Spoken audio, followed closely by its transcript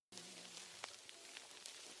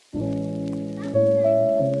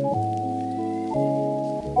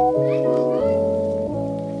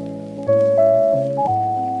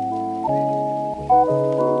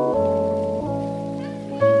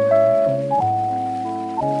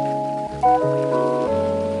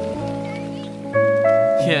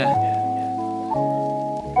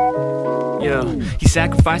He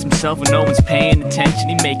sacrificed himself when no one's paying attention.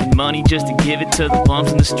 He making money just to give it to the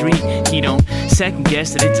bums in the street. He don't second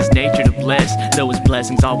guess that it's his nature to bless, though his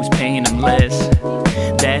blessings always paying him less.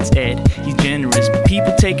 That's Ed, he's generous, but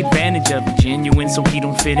people take advantage of him. Genuine so he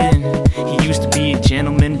don't fit in. He used to be a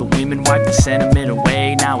gentleman, but women wipe the sentiment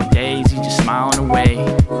away. Nowadays he's just smiling away.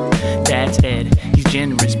 That's Ed, he's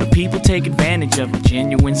generous, but people take advantage of him.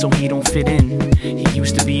 Genuine so he don't fit in. He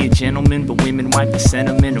used to be a gentleman, but women wipe the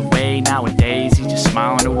sentiment away. Nowadays he's just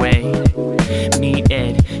smiling away. Meet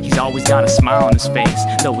Ed, he's always got a smile on his face,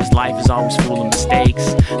 though his life is always full of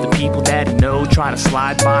mistakes. The people that he know try to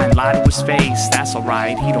slide by and lie to his face. That's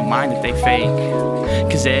alright, he don't mind that they fake,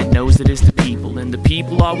 cause Ed knows that it's the people, and the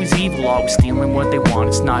people always evil, always stealing what they want.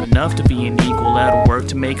 It's not enough to be an equal, that'll work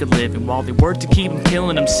to make a living, while they work to keep him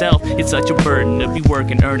killing himself. It's such a burden to be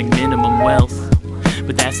working, earning minimum wealth,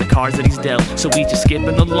 but that's the cards that he's dealt. So he's just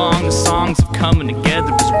skipping along. The songs of coming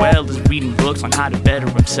together, as well as reading books on how to better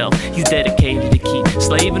himself. He's dedicated to keep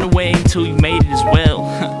slaving away until you made it as well.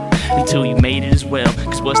 Until you made it as well.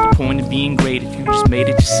 Cause what's the point of being great if you just made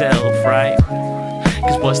it yourself, right?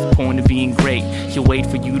 Cause what's the point of being great? He'll wait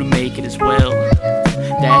for you to make it as well.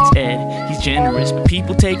 That's Ed, he's generous, but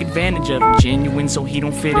people take advantage of him. Genuine so he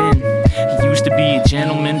don't fit in. He used to be a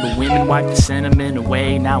gentleman, but women wipe the sentiment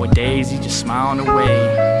away. Nowadays he's just smiling away.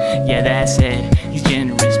 Yeah, that's Ed, he's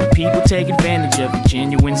generous, but people take advantage of him.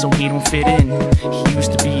 Genuine so he don't fit in. He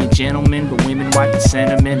used to be a gentleman, but women wipe the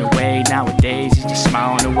sentiment away. Nowadays he's just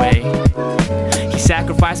smiling away. He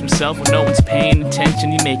sacrificed himself when no one's paying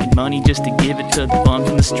attention. He making money just to give it to the bums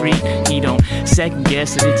in the street. He don't second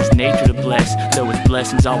guess that it's his nature to bless, though his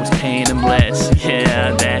blessings always paying him less.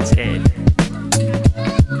 Yeah, that's Ed.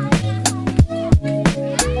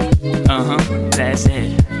 That's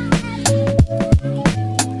Ed.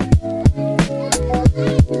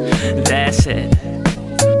 That's Ed.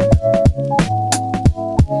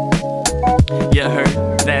 You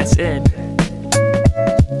heard? That's Ed.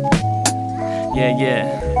 Yeah.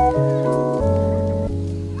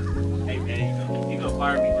 Hey man, you gonna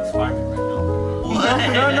fire me? Just fire me right now.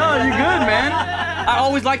 What? No, you're good, man. I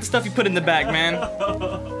always like the stuff you put in the bag, man.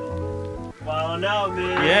 Wild out,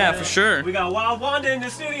 man. Yeah, for sure. We got Wild Wanda in the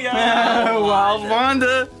studio. Wild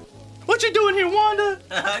Wanda. What you doing here, Wanda?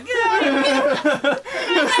 Get out of here.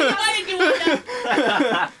 Why did you want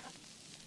that?